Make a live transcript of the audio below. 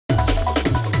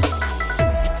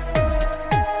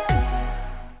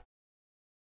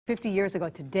50 years ago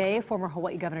today, former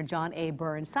Hawaii Governor John A.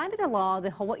 Burns signed into law the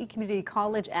Hawaii Community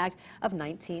College Act of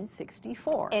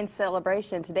 1964. In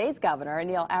celebration, today's governor,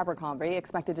 Neil Abercrombie,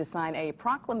 expected to sign a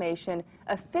proclamation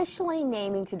officially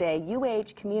naming today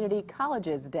UH Community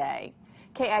Colleges Day.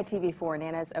 KITV4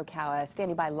 Nana's Okawa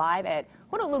standing by live at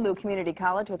Honolulu Community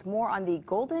College with more on the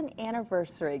golden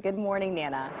anniversary. Good morning,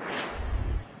 Nana.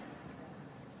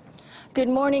 Good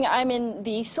morning. I'm in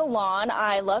the salon.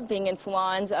 I love being in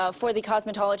salons for the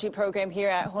cosmetology program here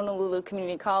at Honolulu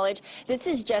Community College. This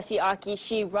is Jessie Aki.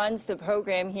 She runs the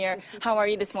program here. How are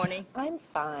you this morning? I'm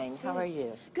fine. How are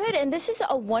you? Good. And this is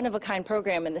a one-of-a-kind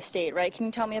program in the state, right? Can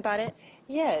you tell me about it?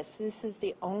 Yes, this is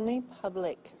the only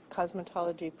public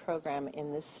cosmetology program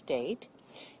in the state,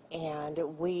 and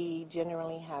we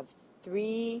generally have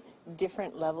 3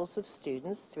 different levels of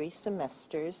students, 3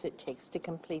 semesters it takes to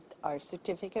complete our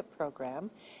certificate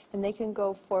program, and they can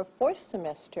go for a 4th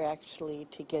semester actually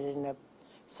to get an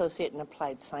associate in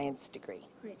applied science degree.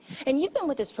 Great. And you've been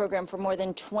with this program for more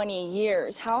than 20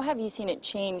 years. How have you seen it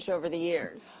change over the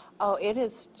years? Oh, it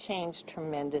has changed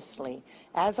tremendously,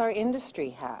 as our industry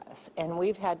has, and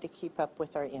we've had to keep up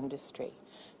with our industry.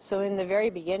 So in the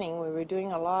very beginning, we were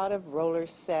doing a lot of roller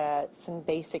sets and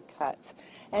basic cuts,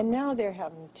 and now they're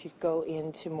having to go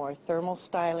into more thermal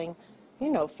styling.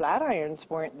 You know, flat irons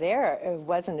weren't there. It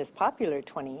wasn't as popular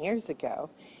 20 years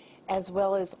ago, as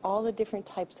well as all the different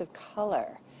types of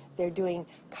color. They're doing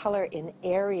color in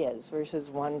areas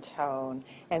versus one tone,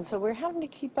 and so we're having to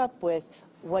keep up with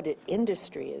what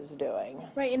industry is doing.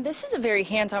 Right, and this is a very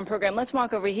hands-on program. Let's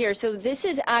walk over here. So this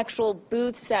is actual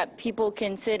booths that people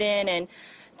can sit in and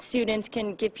students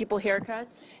can give people haircuts?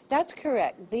 That's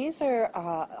correct. These are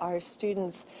our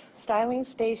students' styling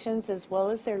stations as well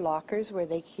as their lockers where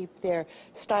they keep their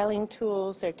styling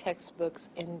tools, their textbooks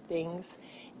and things.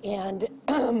 And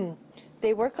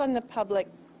they work on the public.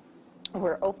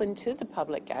 We're open to the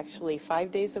public actually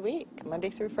 5 days a week, Monday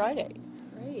through Friday.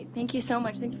 Great. Thank you so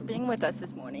much. Thanks for being with us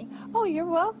this morning. Oh, you're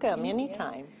welcome.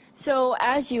 Anytime. So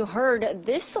as you heard,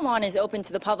 this salon is open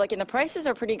to the public, and the prices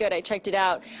are pretty good. I checked it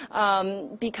out.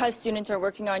 Because students are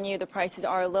working on you, the prices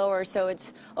are lower, so it's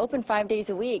open 5 days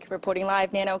a week. Reporting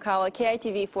live, Nana Okawa,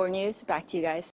 KITV4 News. Back to you guys.